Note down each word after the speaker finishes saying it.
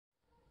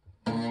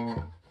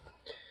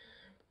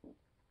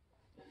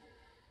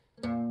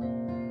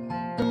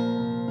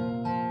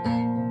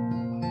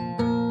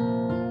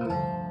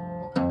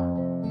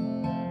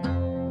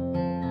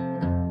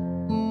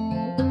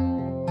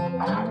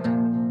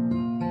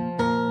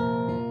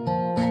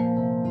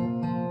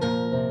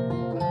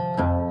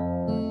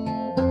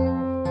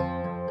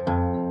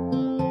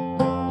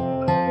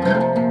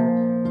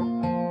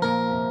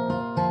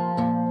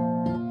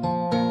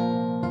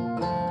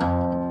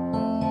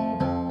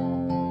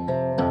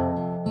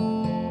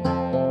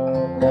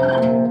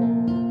Well,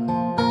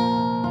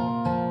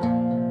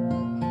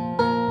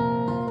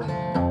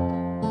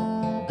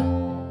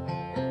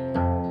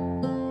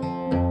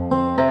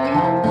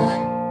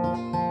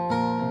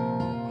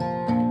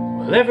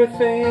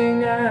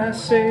 everything I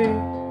say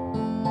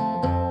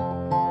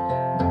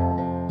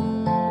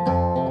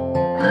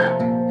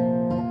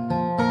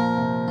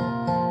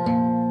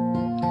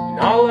and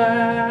all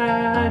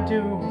I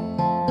do,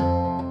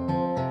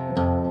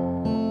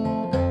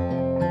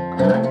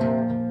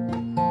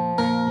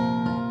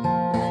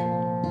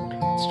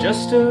 it's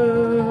just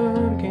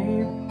a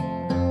game.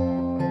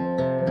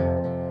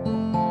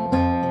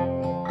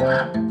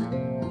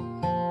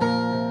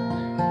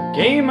 A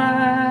game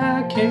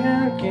I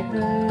can't get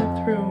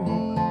through.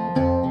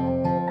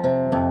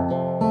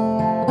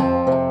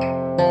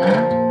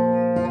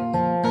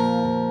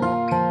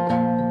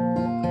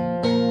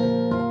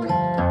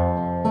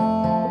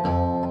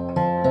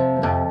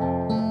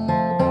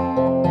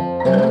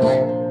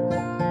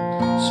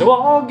 So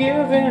I'll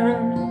give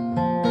in,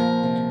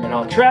 and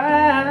I'll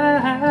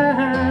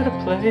try to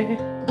play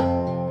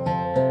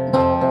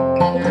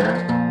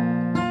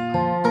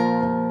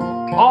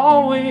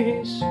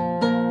always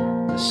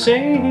the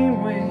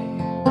same way.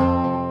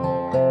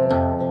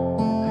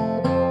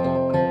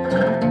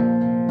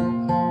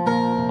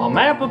 I'll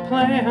map a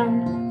plan,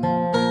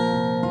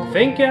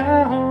 think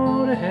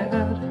out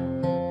ahead,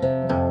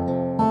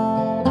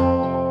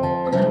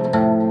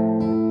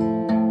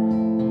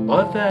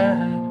 but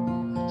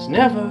that's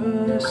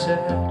never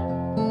said.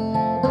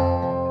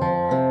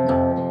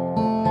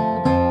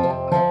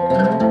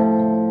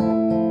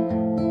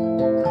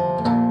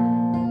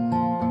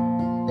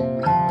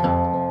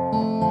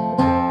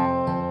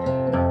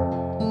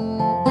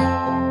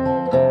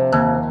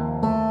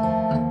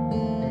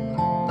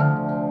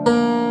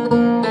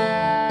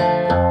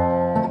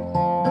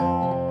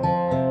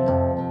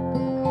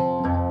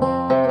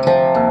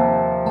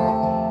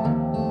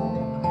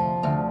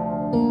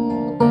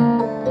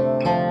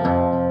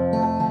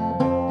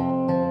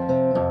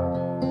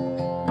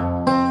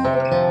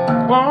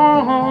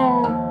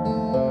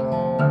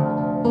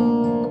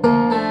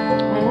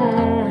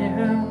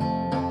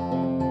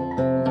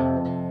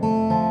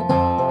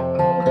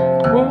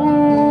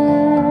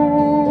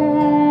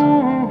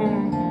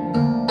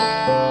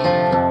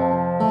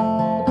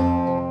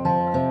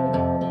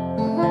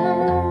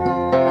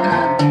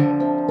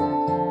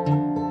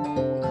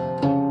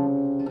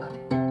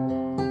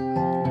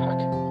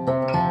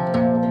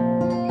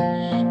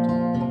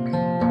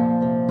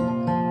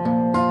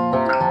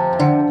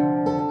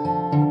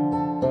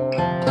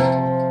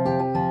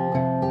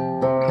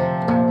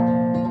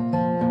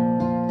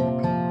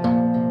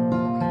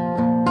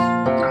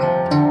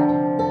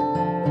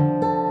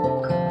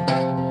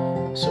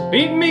 So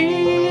beat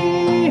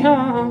me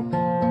up,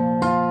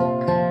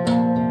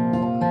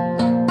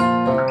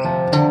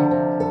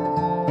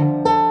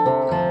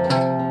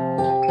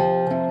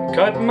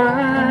 cut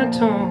my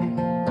tongue,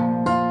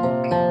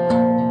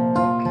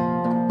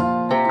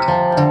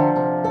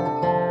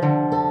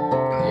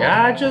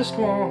 yeah, I just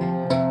want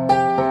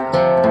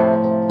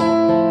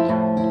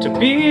to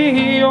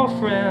be your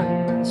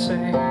friend and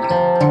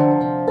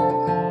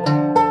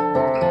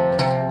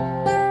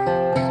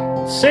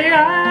say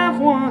I've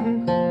won.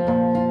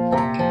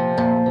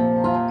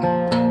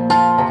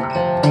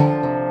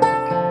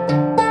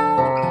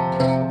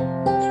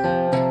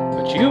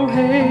 You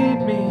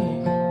hate me,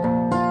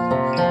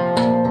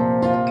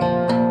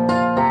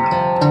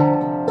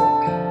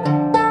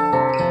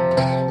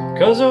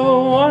 'cause of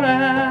what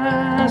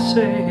I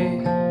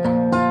say.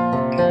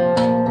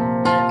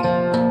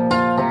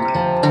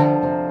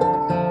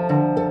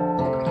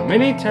 How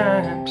many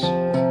times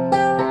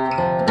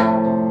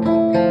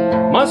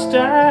must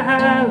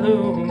I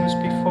lose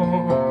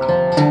before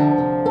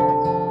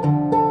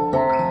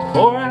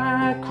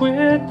I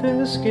quit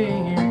this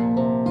game?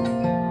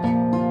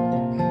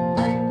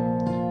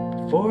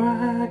 Before I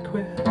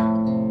quit,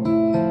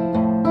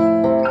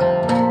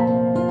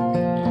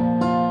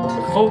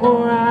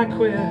 before I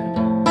quit,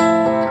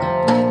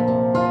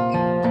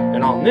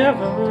 and I'll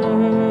never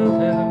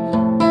live,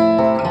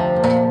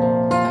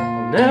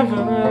 I'll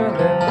never